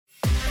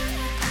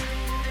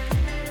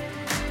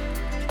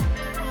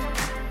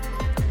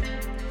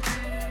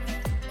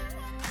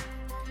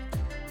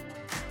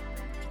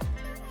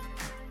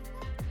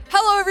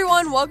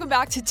everyone. Welcome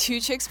back to Two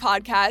Chicks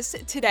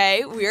Podcast.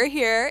 Today, we are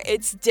here.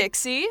 It's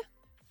Dixie.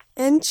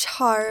 And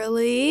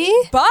Charlie.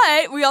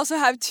 But we also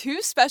have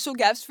two special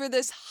guests for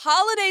this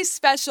holiday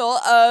special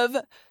of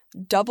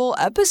double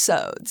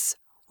episodes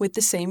with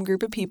the same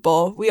group of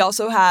people. We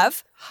also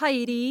have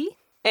Heidi.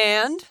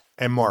 And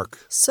Mark.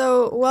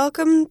 So,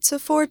 welcome to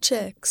Four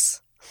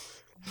Chicks.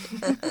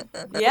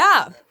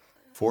 Yeah.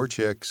 4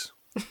 chicks.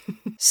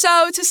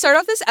 So to start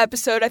off this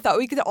episode, I thought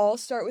we could all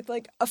start with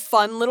like a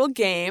fun little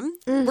game.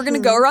 We're going to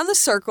go around the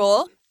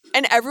circle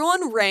and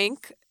everyone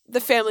rank the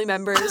family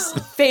members'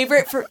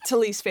 favorite to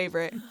least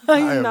favorite.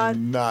 I'm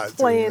not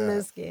playing doing that.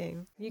 this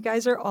game. You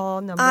guys are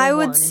all number one. I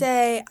would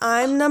say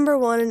I'm number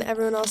one and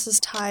everyone else is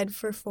tied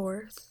for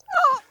fourth.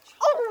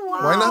 Oh,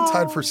 wow. Why not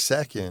tied for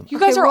second? You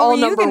guys are what all were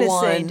you number gonna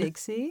one. say,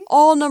 Dixie?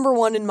 All number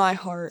one in my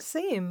heart.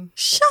 Same.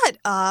 Shut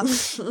up.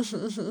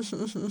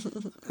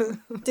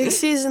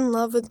 Dixie's in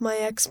love with my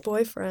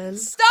ex-boyfriend.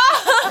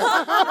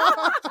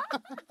 Stop!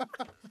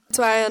 That's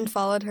why I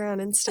unfollowed her on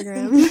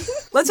Instagram.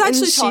 Let's And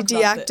actually she talk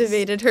about this.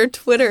 deactivated her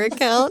Twitter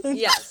account.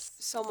 Yes.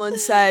 Someone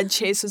said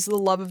Chase was the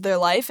love of their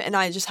life, and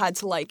I just had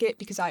to like it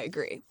because I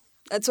agree.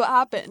 That's what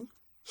happened.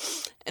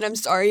 And I'm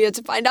sorry you had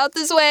to find out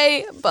this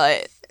way,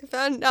 but I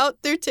found out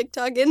through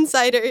TikTok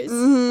insiders.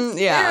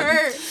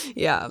 yeah.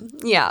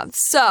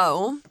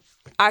 So,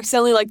 I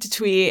accidentally liked a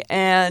tweet,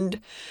 and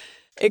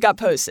it got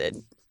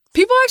posted.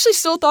 People actually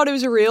still thought it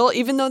was real,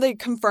 even though they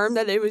confirmed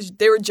that they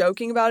were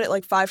joking about it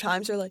like 5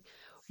 times. They're like,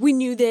 we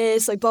knew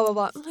this, like blah, blah,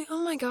 blah. I'm like,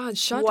 oh my God,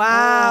 shut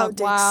Wow, up.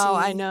 Wow,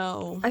 Dixie. I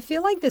know. I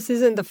feel like this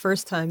isn't the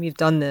first time you've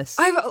done this.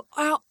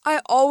 I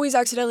always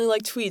accidentally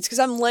like tweets because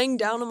I'm laying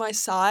down on my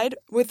side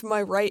with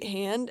my right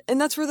hand, and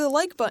that's where the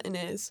like button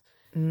is.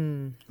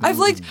 I've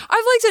liked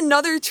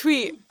another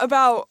tweet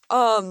about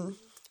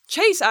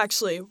Chase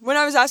actually when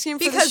I was asking him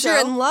for the Because show.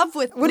 you're in love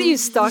with What are you,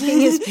 stalking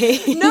his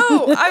page?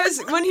 No,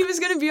 when he was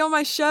gonna be on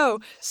my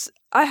show.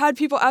 I had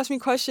people ask me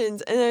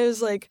questions, and it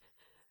was like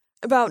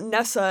about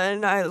Nessa,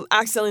 and I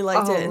accidentally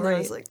liked it, and I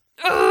was like,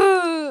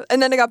 ugh!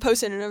 And then it got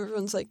posted, and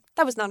everyone's like,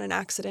 that was not an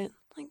accident.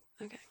 I'm like,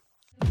 okay.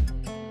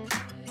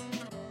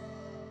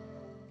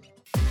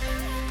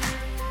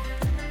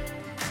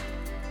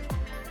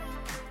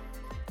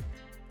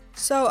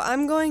 So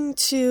I'm going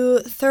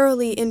to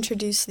thoroughly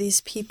introduce these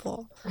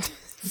people.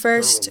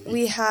 First,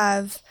 we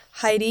have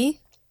Heidi,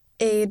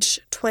 age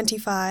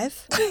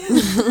 25.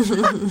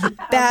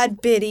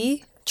 Bad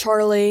Biddy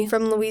Charlie,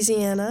 from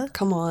Louisiana.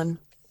 come on.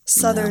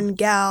 Southern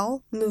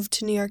gal, moved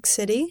to New York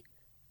City,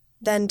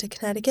 then to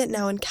Connecticut,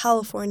 now in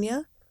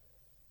California.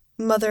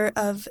 Mother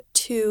of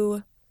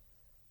 2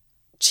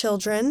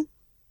 children.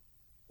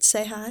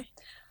 Say hi.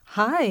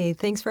 Hi,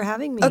 thanks for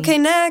having me. Okay,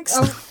 next.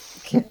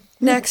 Okay.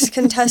 Next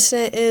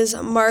contestant is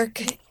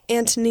Mark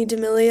Anthony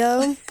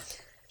D'Amelio,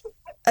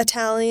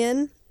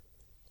 Italian,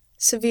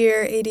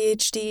 severe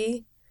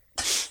ADHD,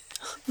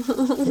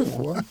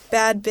 What?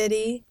 Bad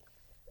Biddy,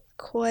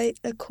 quite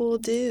a cool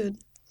dude.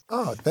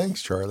 Oh,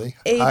 thanks, Charlie.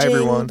 Aging Hi,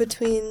 everyone.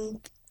 between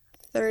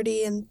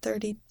 30 and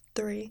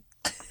 33.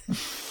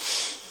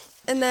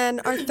 And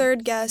then our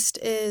third guest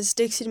is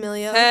Dixie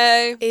D'Amelio,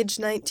 Hey. age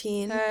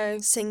 19, Hey.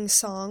 sings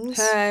songs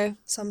Hey.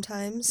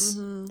 sometimes,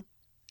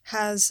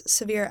 has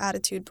severe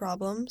attitude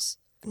problems.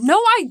 No,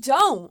 I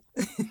don't.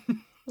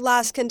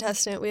 Last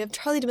contestant, we have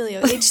Charlie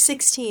D'Amelio, age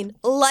 16,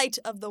 light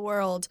of the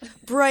world,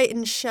 bright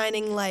and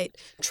shining light,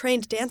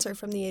 trained dancer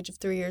from the age of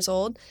 3 years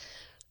old,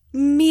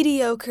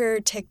 mediocre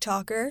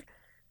TikToker,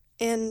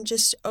 and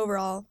just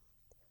overall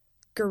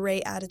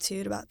great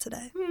attitude about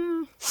today.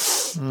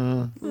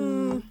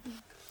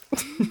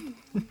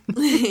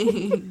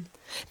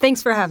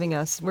 Thanks for having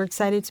us. We're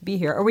excited to be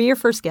here. Are we your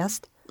first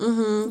guest?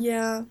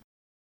 Yeah.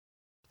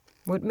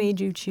 What made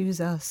you choose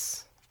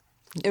us?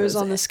 It was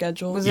on the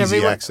schedule. Was Easy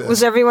everyone access.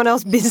 was everyone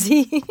else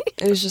busy?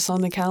 It was just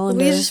on the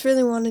calendar. We just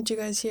really wanted you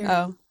guys here.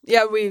 Oh,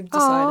 yeah, we Oh,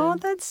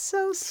 decided. that's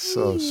so sweet.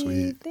 So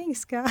sweet.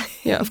 Thanks, guys.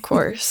 Yeah, of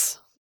course.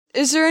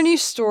 Is there any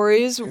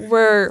stories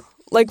where,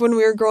 like when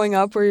we were growing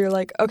up, where you're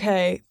like,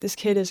 okay, this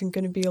kid isn't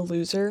going to be a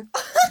loser?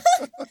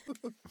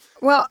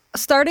 Well,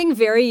 starting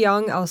very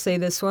young, I'll say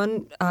this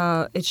one.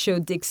 It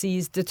showed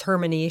Dixie's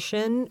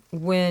determination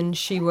when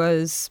she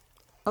was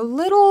a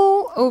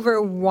little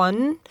over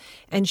 1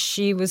 and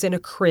she was in a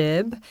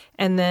crib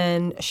and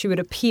then she would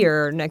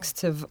appear next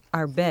to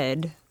our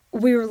bed.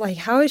 We were like,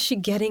 how is she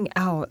getting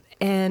out?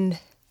 And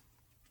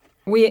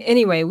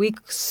we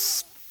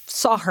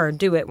saw her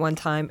do it one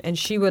time and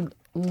she would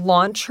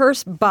launch her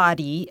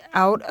body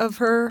out of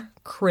her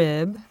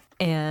crib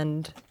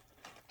and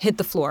hit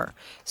the floor.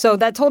 So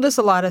that told us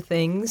a lot of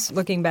things,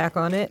 looking back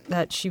on it,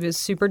 that she was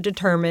super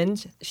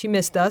determined. She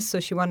missed us, so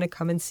she wanted to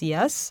come and see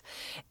us.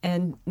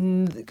 And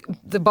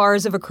the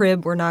bars of a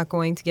crib were not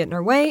going to get in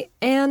her way.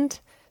 And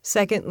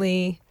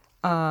secondly,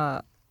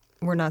 we're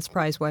not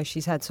surprised why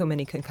she's had so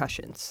many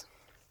concussions.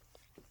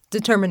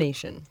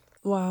 Determination.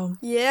 Wow.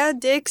 Yeah,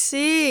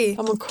 Dixie.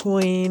 I'm a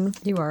queen.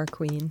 You are a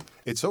queen.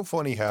 It's so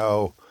funny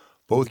how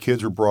both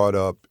kids were brought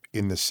up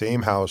in the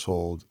same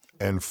household,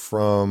 and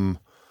from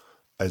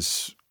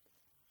as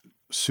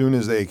soon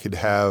as they could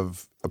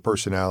have a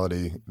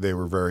personality, they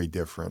were very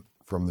different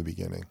from the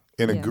beginning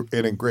in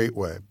a great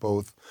way.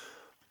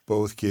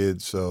 Both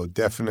kids, so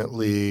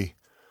definitely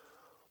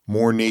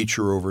more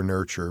nature over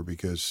nurture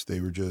because they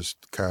were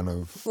just kind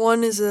of.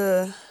 One is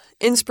a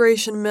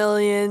inspiration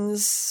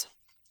millions,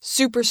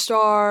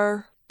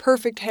 superstar,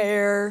 perfect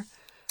hair,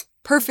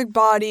 perfect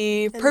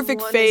body, And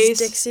perfect one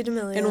face. is Dixie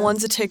D'Amelio. And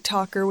one's a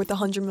TikToker with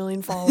 100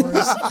 million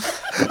followers.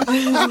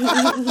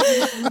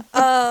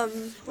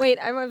 Wait,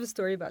 I have a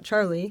story about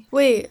Charlie.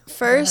 Wait,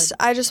 first,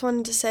 I just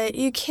wanted to say,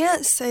 you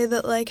can't say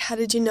that, like, how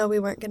did you know we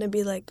weren't going to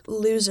be, like,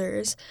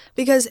 losers?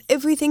 Because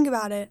if we think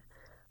about it,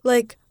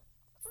 like,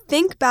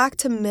 think back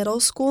to middle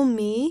school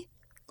me,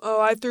 Oh,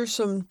 I threw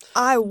some.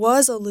 I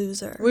was a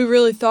loser. We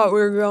really thought we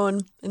were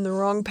going in the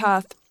wrong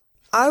path.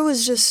 I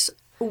was just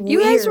weird.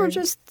 You guys were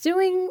just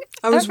doing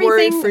I was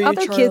worried everything for you,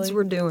 other kids Charlie.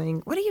 were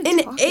doing. What are you In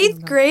talking 8th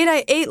about? grade,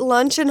 I ate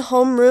lunch in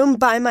homeroom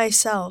by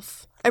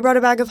myself. I brought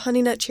a bag of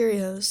Honey Nut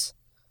Cheerios.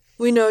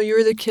 We know you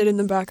were the kid in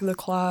the back of the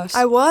class.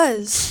 I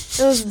was.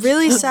 It was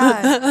really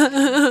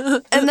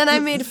sad. And then I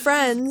made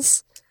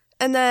friends,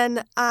 and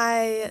then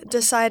I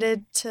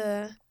decided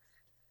to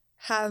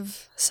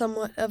have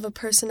somewhat of a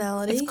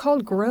personality. It's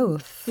called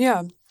growth.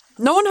 Yeah.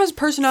 No one has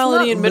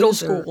personality It's not in middle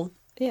loser. school.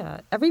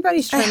 Yeah,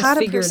 everybody's I trying had to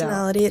a figure it out.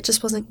 personality, it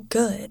just wasn't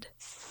good.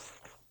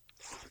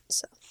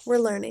 So we're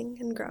learning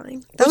and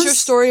growing. What's your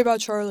story about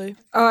Charlie?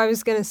 Oh, I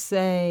was gonna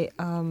say,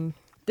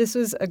 this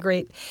was a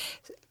great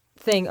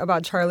thing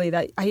about Charlie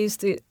that I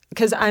used to,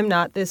 because I'm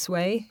not this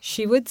way.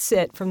 She would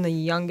sit from the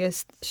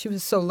youngest. She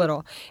was so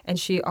little, and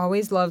she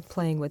always loved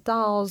playing with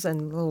dolls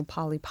and little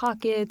Polly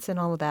Pockets and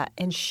all of that.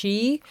 And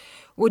she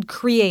would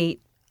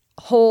create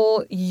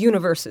whole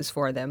universes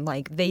for them.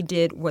 Like they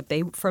did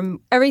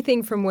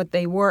everything from what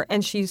they were,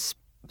 and she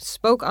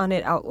spoke on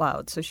it out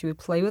loud. So she would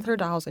play with her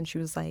dolls, and she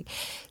was like,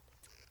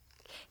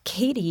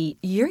 Katie,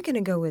 you're going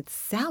to go with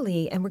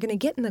Sally and we're going to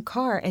get in the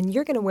car and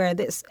you're going to wear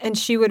this. And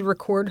she would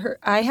record her.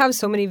 I have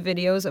so many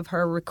videos of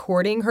her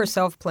recording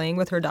herself playing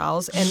with her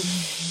dolls and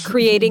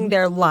creating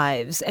their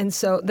lives. And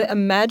so the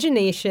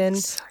imagination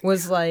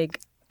was like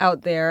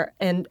out there,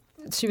 and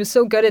she was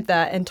so good at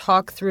that and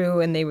talk through,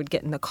 and they would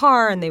get in the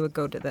car and they would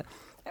go to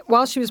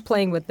while she was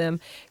playing with them,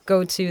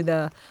 go to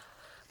the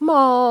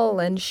mall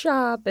and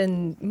shop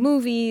and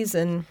movies.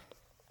 And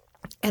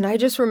I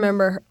just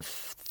remember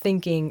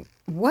thinking,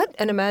 what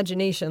an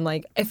imagination.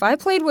 Like if I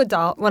played with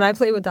when I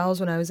played with dolls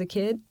when I was a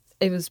kid,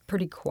 it was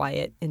pretty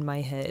quiet in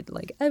my head.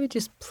 Like I would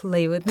just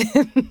play with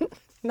them,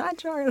 not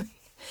Charlie.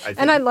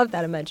 And I love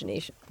that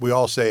imagination. We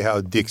all say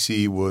how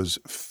Dixie was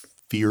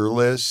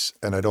fearless,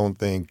 and I don't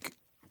think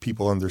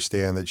people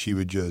understand that she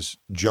would just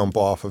jump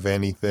off of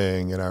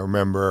anything. And I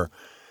remember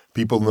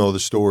people know the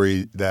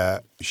story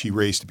that she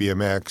raced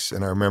BMX,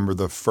 and I remember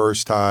the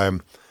first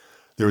time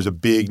there was a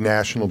big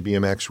national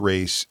BMX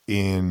race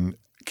in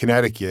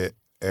Connecticut.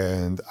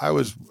 And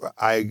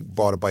I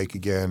bought a bike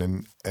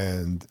again,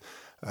 and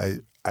I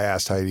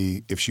asked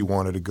Heidi if she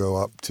wanted to go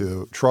up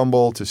to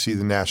Trumbull to see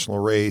the national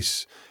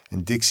race.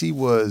 And Dixie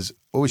was,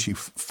 what was she,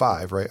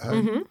 5, right?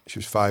 Mm-hmm. She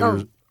was 5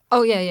 years.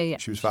 Oh yeah.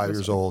 She was 5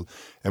 years old,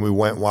 and we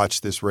went and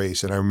watched this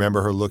race. And I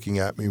remember her looking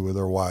at me with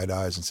her wide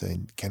eyes and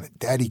saying,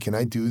 "Daddy, can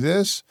I do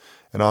this?"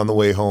 And on the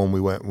way home, we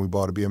went and we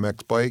bought a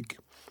BMX bike,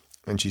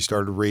 and she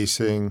started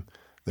racing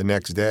the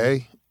next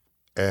day.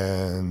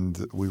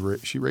 And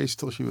she raced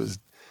till she was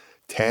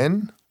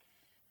 10.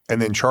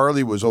 And then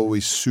Charlie was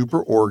always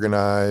super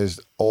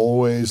organized,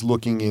 always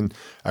looking in.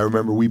 I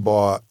remember we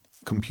bought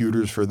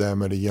computers for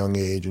them at a young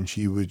age, and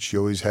she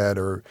always had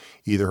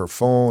either her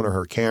phone or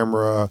her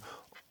camera,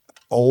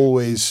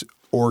 always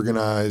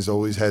organized,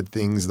 always had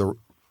things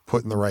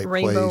put in the right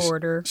Rainbow place.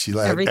 order. She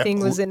liked Everything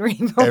was in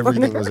rainbow order.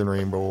 Everything was in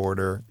rainbow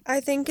order. I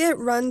think it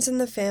runs in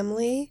the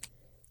family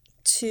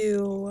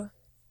to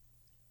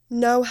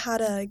know how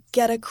to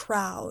get a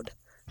crowd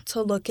to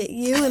look at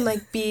you and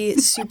like be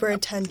super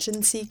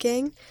attention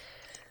seeking.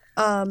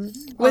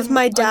 With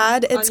my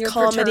dad, it's on your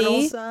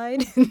comedy.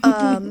 Side.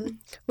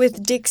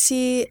 With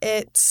Dixie,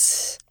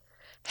 it's,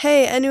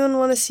 hey, anyone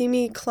want to see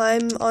me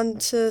climb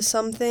onto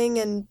something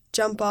and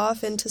jump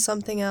off into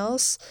something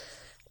else?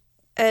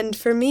 And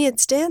for me,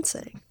 it's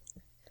dancing.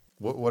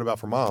 What about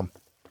for Mom?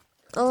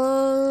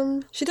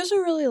 She doesn't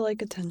really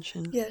like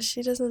attention. Yeah,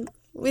 she doesn't.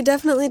 We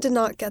definitely did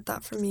not get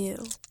that from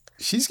you.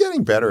 She's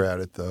getting better at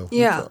it, though.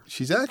 Yeah.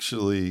 She's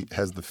actually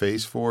has the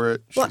face for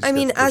it. Well, She's I got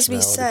mean, the as we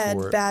personality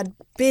for said, it. Bad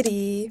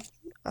Biddy,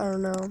 I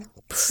don't know,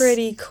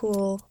 pretty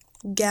cool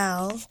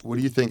gal. What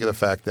do you think of the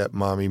fact that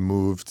Mommy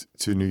moved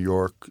to New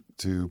York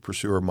to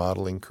pursue her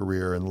modeling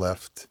career and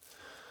left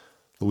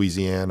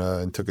Louisiana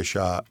and took a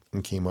shot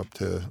and came up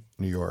to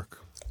New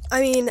York? I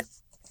mean,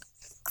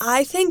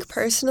 I think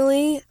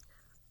personally,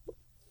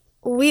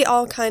 we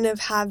all kind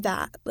of have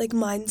that, like,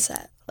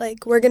 mindset.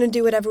 Like, we're going to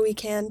do whatever we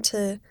can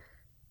to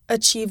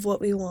achieve what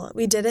we want.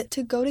 We did it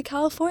to go to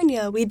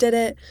California. We did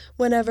it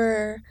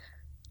whenever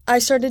I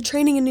started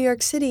training in New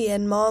York City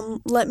and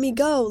Mom let me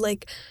go.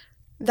 Like,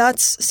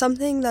 that's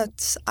something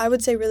that's, I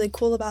would say, really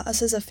cool about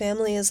us as a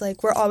family is,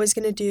 like, we're always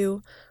going to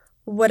do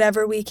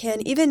whatever we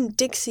can. Even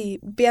Dixie,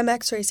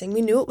 BMX racing,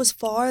 we knew it was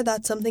far.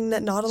 That's something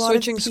that not a lot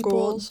Switching of people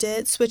schools.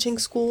 did. Switching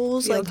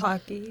schools. Field Like,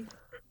 hockey.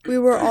 we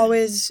were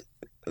always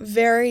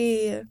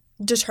very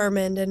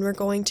determined, and we're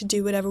going to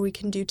do whatever we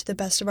can do to the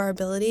best of our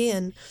ability.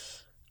 And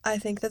I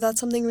think that that's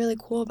something really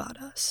cool about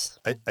us.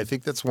 I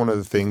think that's one of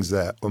the things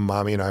that when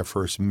Mommy and I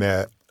first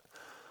met,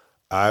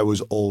 I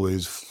was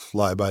always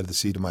fly by the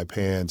seat of my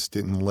pants,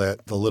 didn't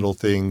let the little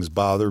things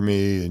bother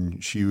me,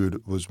 and she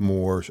was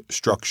more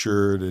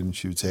structured, and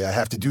she would say, I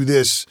have to do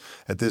this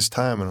at this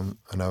time,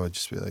 and I would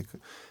just be like,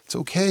 it's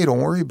okay,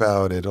 don't worry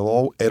about it.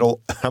 It'll.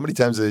 How many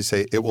times do they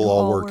say it will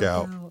all work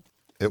out?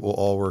 It will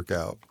all work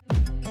out.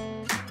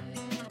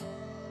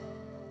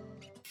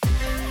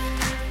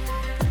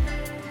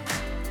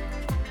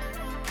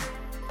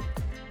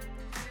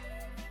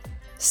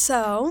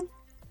 So,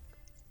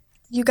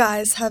 you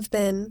guys have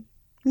been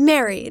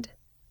married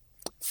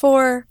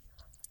for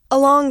a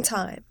long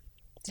time.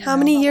 How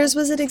many years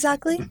was it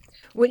exactly?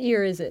 What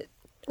year is it?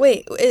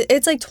 Wait,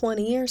 it's like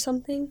 20 or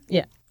something?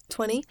 Yeah.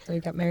 20? So we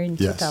got married in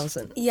Yes.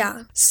 2000.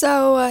 Yeah.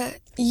 So,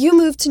 you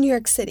moved to New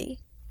York City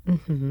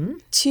Mm-hmm.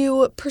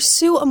 to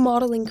pursue a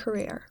modeling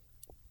career.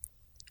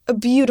 A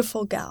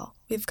beautiful gal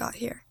we've got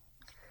here.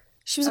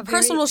 She was a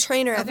personal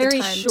trainer A at the very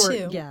time, short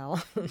too.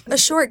 gal. A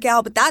short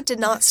gal, but that did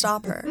not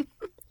stop her.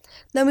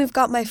 Then we've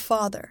got my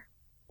father.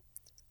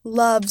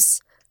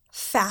 Loves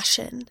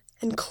fashion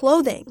and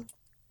clothing.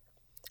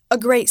 A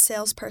great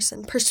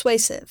salesperson,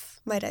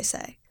 persuasive, might I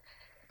say.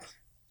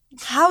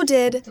 How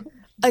did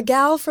a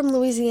gal from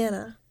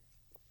Louisiana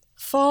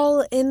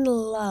fall in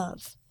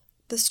love?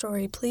 The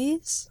story,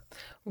 please.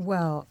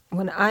 Well,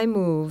 when I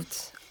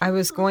moved, I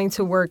was going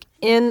to work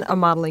in a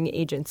modeling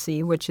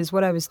agency, which is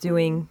what I was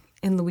doing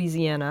in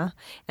Louisiana.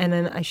 And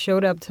then I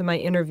showed up to my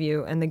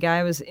interview, and the guy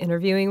I was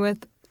interviewing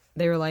with,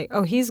 they were like,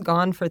 oh, he's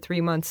gone for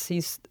 3 months.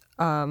 He's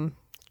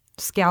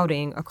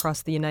scouting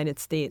across the United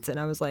States. And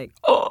I was like,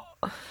 oh.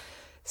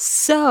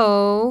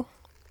 So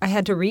I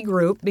had to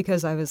regroup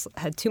because I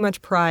had too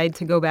much pride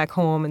to go back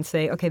home and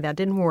say, okay, that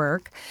didn't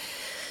work.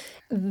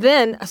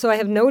 Then, so I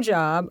have no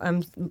job.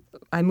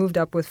 I moved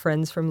up with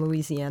friends from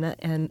Louisiana,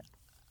 and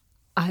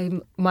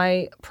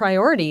my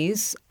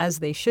priorities, as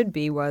they should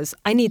be, was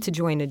I need to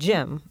join a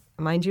gym.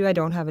 Mind you, I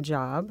don't have a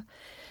job.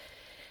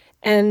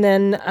 And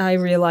then I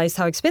realized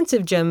how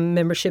expensive gym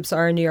memberships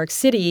are in New York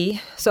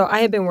City. So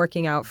I had been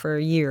working out for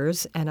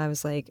years, and I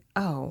was like,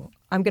 oh,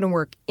 I'm going to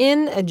work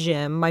in a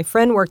gym. My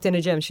friend worked in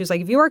a gym. She was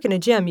like, if you work in a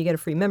gym, you get a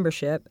free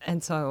membership.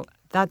 And so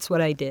that's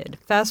what I did.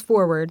 Fast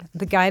forward,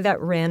 the guy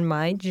that ran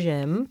my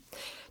gym,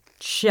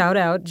 shout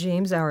out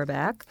James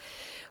Auerbach,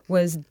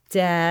 was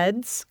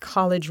Dad's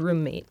college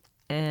roommate.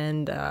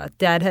 And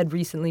Dad had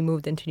recently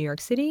moved into New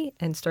York City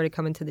and started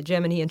coming to the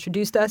gym, and he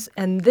introduced us.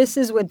 And this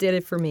is what did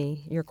it for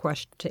me,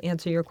 to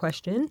answer your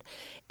question,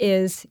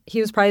 is he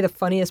was probably the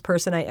funniest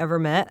person I ever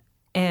met.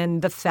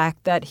 And the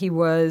fact that he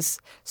was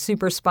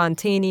super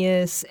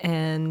spontaneous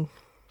and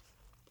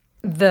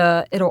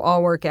the it'll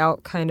all work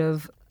out kind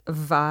of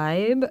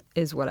vibe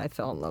is what I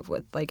fell in love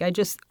with. Like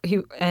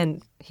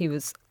he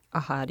was a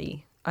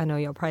hottie. I know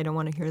y'all probably don't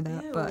want to hear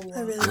that, but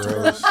I really do.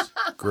 Gross.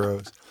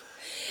 Gross.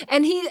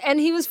 and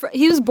he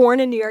was born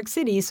in New York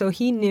City, so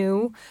he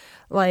knew.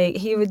 Like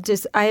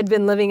I had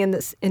been living in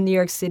New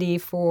York City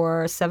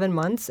for 7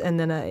 months, and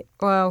then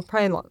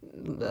probably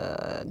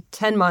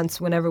 10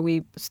 months whenever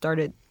we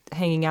started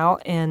hanging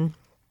out, and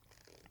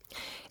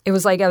it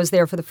was like I was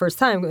there for the first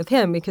time with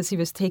him because he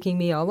was taking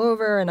me all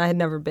over, and I had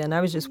never been. I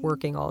was just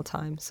working all the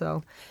time,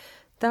 so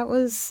that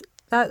was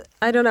that.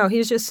 I don't know. He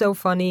was just so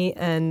funny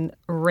and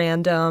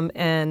random,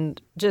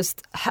 and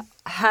just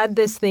had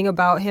this thing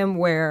about him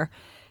where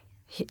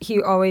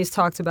he always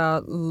talked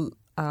about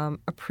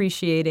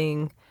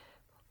appreciating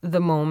the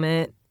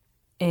moment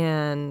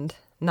and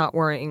not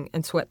worrying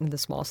and sweating the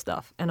small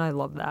stuff. And I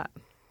love that.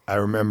 I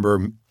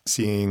remember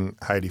seeing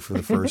Heidi for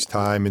the first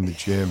time in the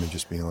gym and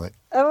just being like,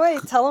 Oh,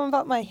 wait, tell him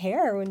about my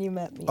hair when you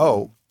met me.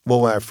 oh,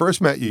 well, when I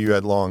first met you, you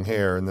had long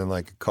hair. And then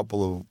like a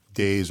couple of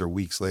days or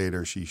weeks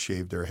later, she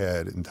shaved her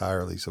head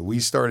entirely. So we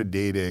started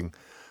dating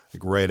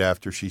like right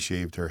after she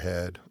shaved her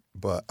head.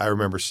 But I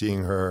remember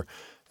seeing her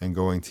and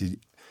going to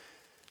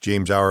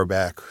James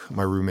Auerbach,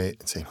 my roommate,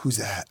 and saying, who's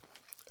that?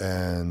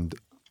 And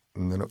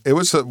then it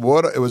was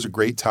a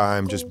great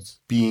time just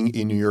being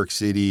in New York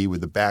City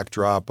with the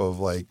backdrop of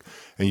like,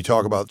 and you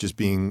talk about just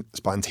being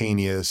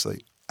spontaneous,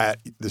 like at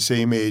the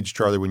same age,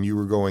 Charlie, when you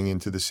were going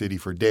into the city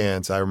for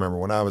dance, I remember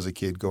when I was a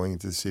kid going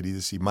into the city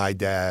to see my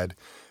dad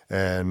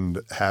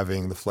and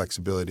having the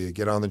flexibility to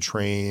get on the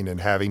train and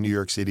having New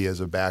York City as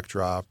a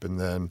backdrop. And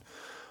then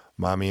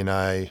Mommy and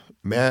I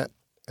met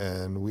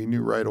and we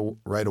knew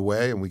right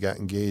away, and we got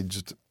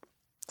engaged,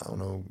 I don't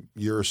know, a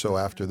year or so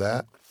after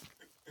that.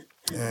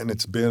 And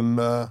it's been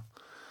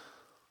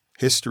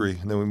history.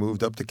 And then we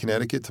moved up to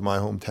Connecticut, to my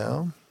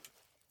hometown.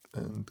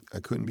 And I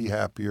couldn't be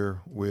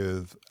happier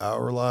with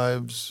our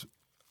lives,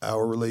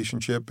 our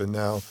relationship. And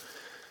now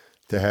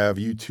to have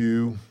you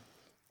two,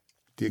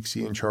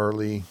 Dixie and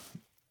Charlie,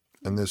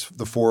 And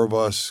the four of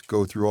us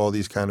go through all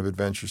these kind of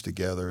adventures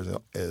together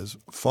is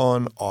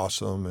fun,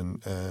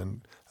 awesome,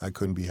 and I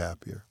couldn't be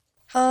happier.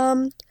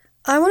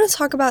 I want to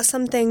talk about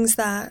some things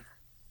that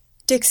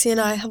Dixie and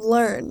I have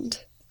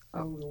learned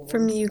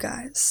from you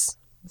guys.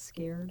 I'm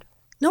scared.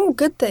 No,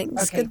 good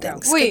things. Okay, Good go.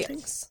 things. Wait. Good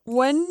things.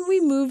 When we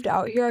moved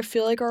out here, I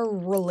feel like our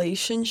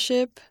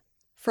relationship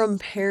from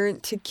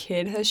parent to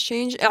kid has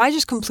changed. And I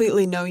just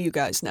completely know you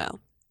guys now.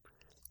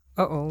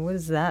 Uh-oh, what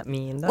does that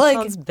mean? That Like-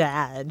 sounds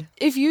bad.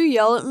 If you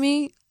yell at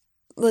me,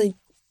 like,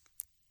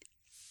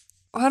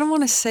 I don't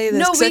want to say this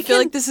No, because we I feel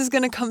can- like this is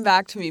going to come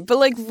back to me. But,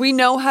 like, we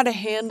know how to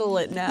handle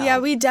it now. Yeah,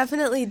 we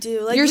definitely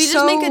do. Like, You're we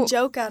just make so- a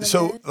joke out of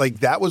So it. like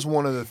that was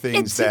one of the It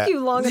things took that you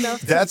long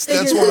enough. that's to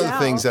figure one of it the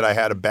things out. that I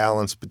had a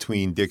balance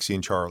between Dixie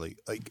and Charlie.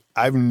 Like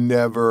I've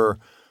never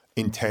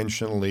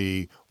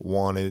intentionally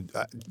wanted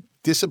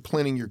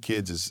disciplining your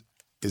kids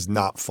is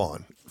not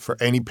fun for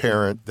any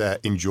parent that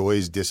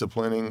enjoys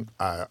disciplining.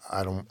 I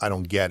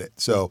don't get it.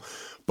 So,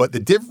 but the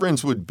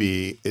difference would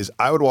be is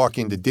I would walk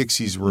into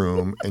Dixie's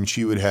room and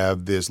she would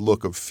have this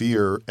look of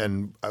fear,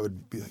 and I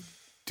would be like,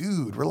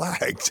 "Dude,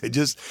 relax."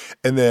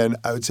 And then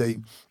I would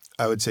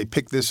say,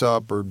 pick this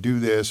up or do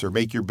this or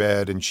make your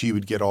bed, and she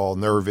would get all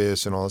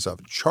nervous and all this stuff.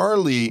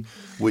 Charlie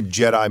would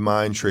Jedi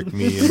mind trick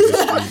me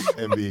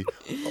and be,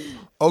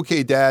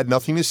 okay, Dad,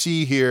 nothing to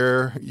see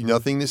here,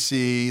 nothing to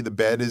see. The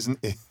bed isn't.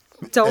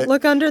 Don't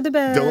look under the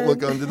bed. Don't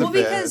look under the Well,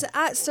 bed. because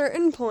at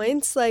certain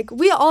points, like,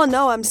 we all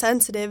know I'm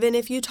sensitive, and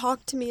if you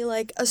talk to me,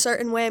 like, a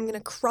certain way, I'm going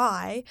to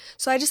cry.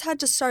 So I just had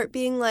to start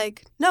being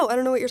like, no, I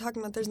don't know what you're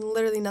talking about. There's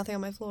literally nothing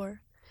on my floor.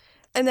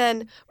 And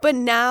then, but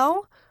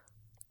now,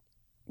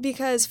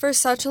 because for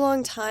such a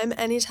long time,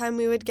 anytime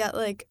we would get,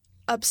 like,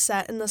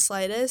 upset in the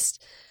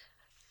slightest,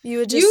 you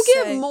would just You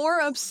say, get more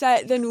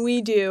upset than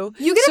we do.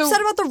 You get So-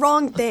 upset about the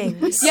wrong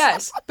things.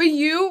 Yes, but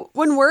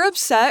when we're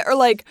upset or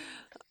like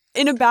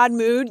in a bad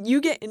mood,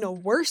 you get in a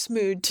worse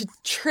mood to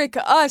trick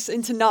us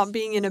into not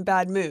being in a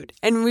bad mood.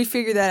 And we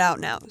figure that out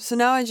now. So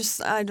now I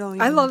don't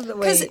even. I love the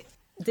 'Cause- way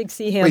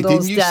Dixie didn't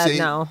handles you Dad say-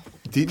 now.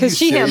 Didn't you Because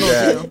she say handles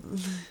that? you.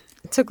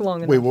 It took long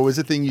enough. Wait, what was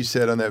the thing you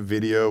said on that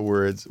video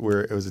where it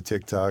was a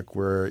TikTok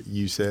where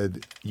you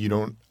said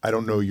I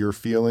don't know your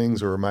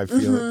feelings or my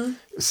feelings.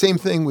 Same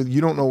thing with you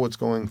don't know what's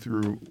going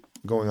on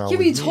Yeah, with you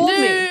me. told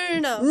me.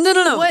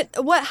 No.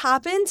 What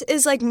happened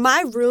is, like,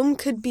 my room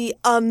could be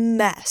a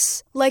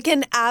mess, like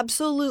an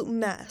absolute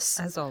mess.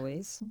 As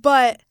always.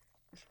 But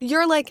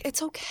you're like,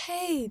 it's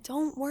okay.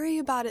 Don't worry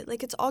about it.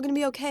 Like, it's all gonna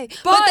be okay.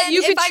 But then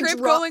you if could I trip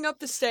drop- going up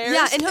the stairs.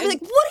 Yeah, and he'll be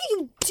like, "What are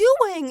you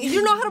doing? You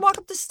don't know how to walk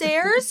up the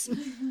stairs?"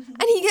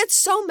 And he gets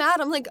so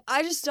mad. I'm like,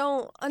 I just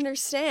don't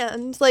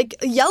understand. Like,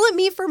 yell at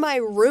me for my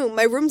room.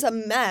 My room's a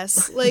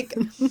mess. Like,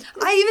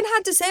 I even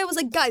had to say, I was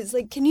like, guys,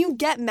 like, can you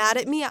get mad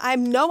at me? I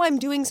know I'm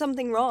doing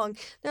something wrong.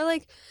 They're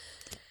like,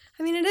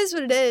 I mean, it is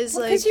what it is.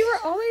 Because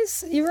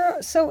Like, you were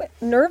so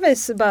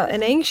nervous about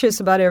and anxious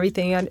about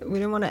everything. We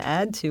didn't want to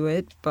add to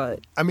it,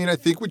 but I mean, I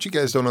think what you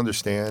guys don't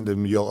understand,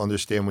 and you'll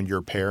understand when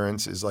you're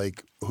parents, is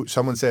like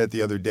someone said it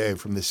the other day.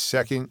 From the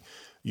second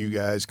you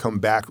guys came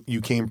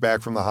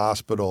back from the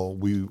hospital,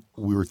 we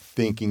were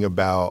thinking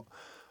about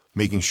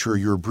making sure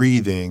you're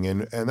breathing,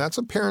 and that's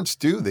what parents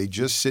do. They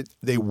just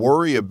they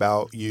worry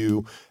about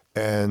you.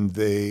 And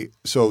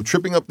so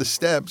tripping up the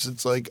steps,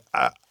 it's like,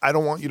 I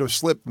don't want you to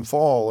slip and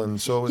fall.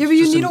 And so it's Yeah, but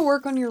you just need to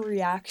work on your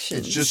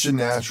reactions. it's just a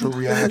natural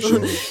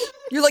reaction.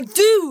 You're like,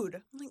 dude.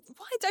 I'm like,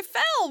 what? I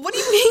fell. What do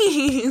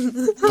you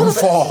mean? Don't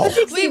fall.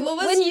 wait, what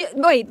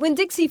was when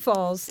Dixie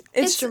falls,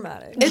 It's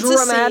dramatic. It's a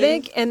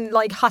dramatic and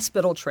like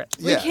hospital trip.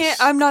 We can't.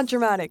 I'm not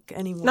dramatic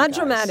anymore. Not guys.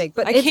 dramatic,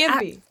 but I it's can't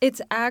be.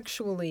 It's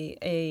actually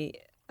a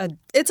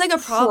It's like a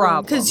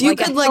problem because you like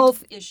could a like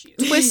health issue.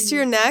 twist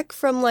your neck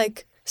from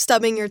like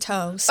stubbing your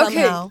toe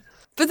somehow. Okay,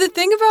 but the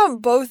thing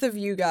about both of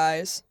you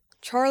guys,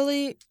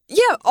 Charlie,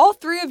 yeah, all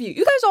three of you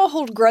guys all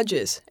hold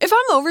grudges. If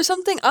I'm over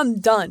something, I'm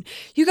done.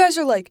 You guys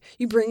are like,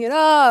 you bring it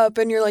up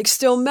and you're like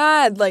still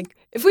mad. Like,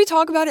 if we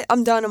talk about it,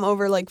 I'm done, I'm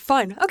over. Like,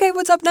 fine. Okay,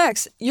 what's up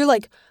next? You're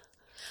like,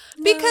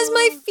 Because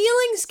my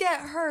feelings get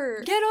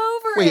hurt. get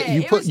over Wait,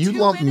 it. you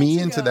lump me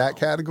into that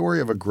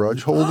category of a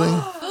grudge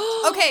holding?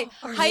 Okay,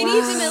 Heidi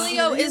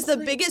D'Amelio is the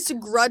biggest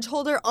grudge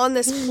holder on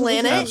this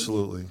planet.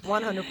 Absolutely.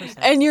 100%.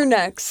 And you're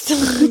next.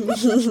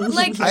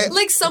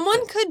 Like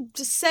someone could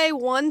just say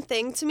one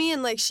thing to me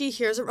and like she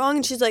hears it wrong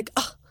and she's like,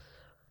 oh,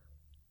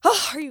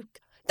 are you?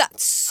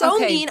 That's so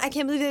Okay. mean. I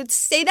can't believe they would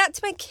say that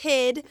to my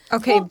kid.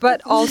 Okay,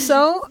 but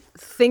also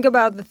think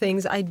about the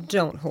things I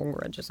don't hold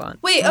grudges on.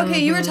 Wait, okay,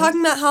 you were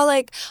talking about how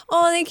like,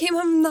 oh, they came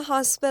home from the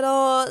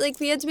hospital. Like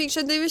we had to make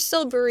sure they were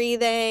still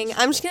breathing.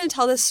 I'm just gonna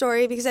tell this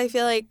story because I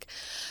feel like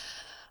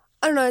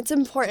I don't know, it's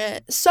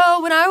important.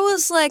 So when I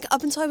was like,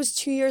 up until I was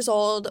 2 years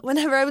old,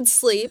 whenever I would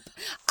sleep,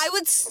 I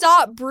would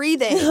stop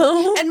breathing.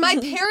 And my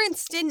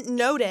parents didn't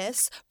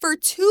notice for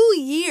 2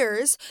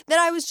 years that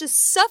I was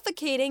just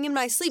suffocating in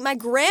my sleep. My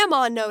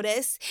grandma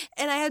noticed,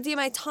 and I had to get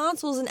my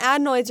tonsils and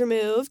adenoids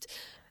removed.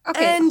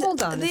 Okay, and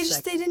hold on a they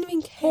second. they didn't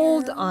even care.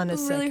 Hold on a It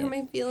really second. hurt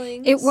my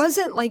feelings. It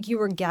wasn't like you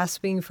were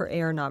gasping for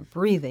air, not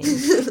breathing.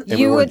 we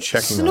You weren't would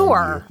checking on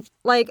snore.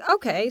 Like,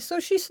 okay, so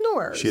she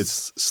snores. She had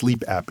sleep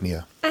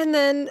apnea. And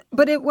then,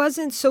 but it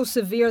wasn't so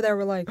severe that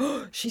we're like,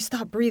 oh, she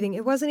stopped breathing.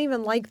 It wasn't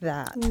even like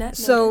that.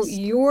 So noticed.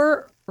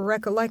 your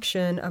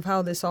recollection of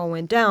how this all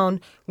went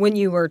down when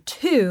you were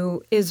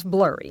 2 is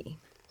blurry,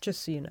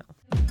 just so you know.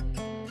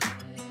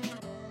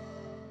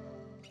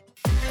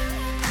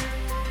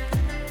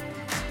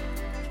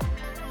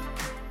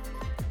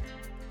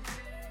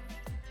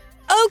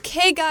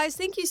 Okay, guys,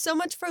 thank you so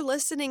much for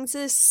listening to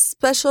this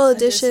special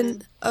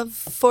edition of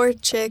 4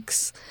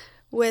 Chicks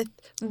with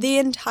the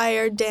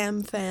entire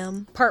damn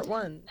fam. Part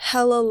 1.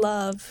 Hella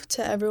love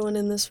to everyone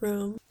in this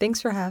room.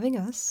 Thanks for having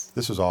us.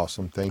 This was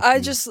awesome. Thank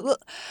you.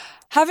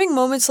 Having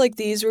moments like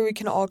these where we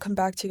can all come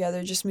back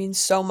together just means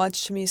so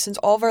much to me, since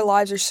all of our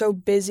lives are so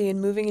busy and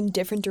moving in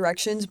different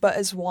directions, but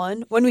as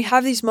one. When we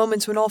have these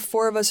moments when all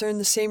 4 of us are in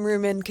the same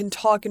room and can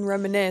talk and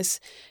reminisce,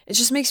 it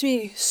just makes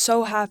me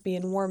so happy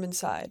and warm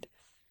inside.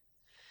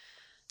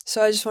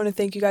 So I just want to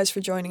thank you guys for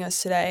joining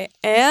us today,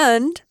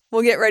 and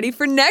we'll get ready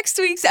for next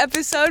week's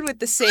episode with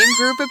the same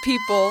group of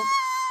people.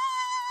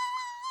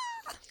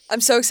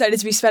 I'm so excited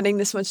to be spending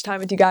this much time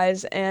with you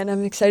guys, and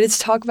I'm excited to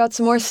talk about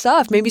some more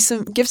stuff. Maybe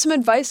give some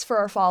advice for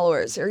our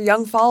followers or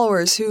young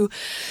followers who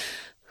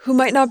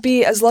might not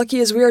be as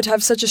lucky as we are to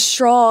have such a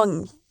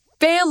strong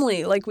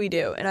family like we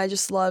do. And I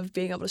just love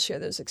being able to share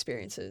those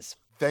experiences.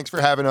 Thanks for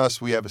having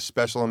us. We have a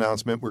special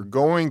announcement we're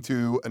going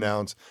to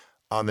announce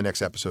on the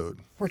next episode.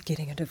 We're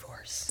getting a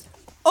divorce.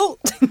 Oh!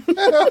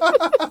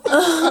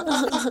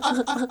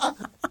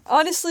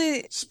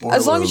 Honestly, Spoiler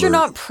as long as you're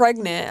alert. not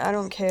pregnant, I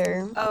don't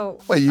care. Oh,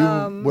 Wait,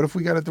 what if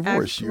we got a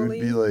divorce? You would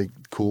actually- be like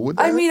cool with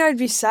that? I mean, I'd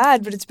be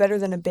sad, but it's better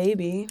than a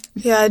baby.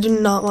 Yeah, I do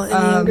not want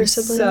any younger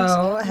siblings.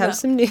 So I have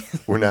some news.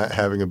 We're not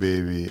having a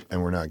baby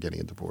and we're not getting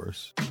a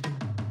divorce.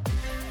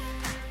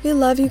 We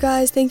love you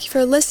guys. Thank you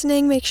for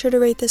listening. Make sure to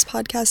rate this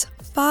podcast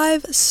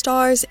 5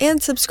 stars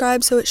and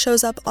subscribe so it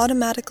shows up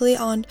automatically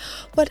on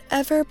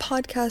whatever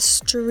podcast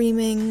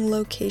streaming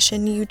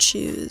location you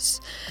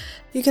choose.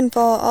 You can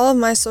follow all of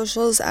my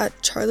socials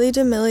at Charlie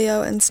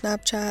D'Amelio, and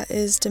Snapchat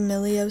is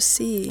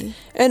DeMilioC.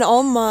 And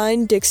all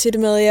mine, Dixie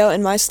D'Amelio,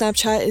 and my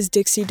Snapchat is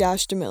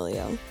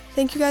Dixie-D'Amelio.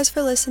 Thank you guys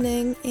for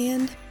listening,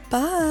 and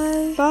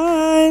bye.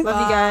 Bye.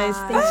 Love you guys.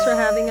 Thanks for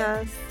having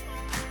us.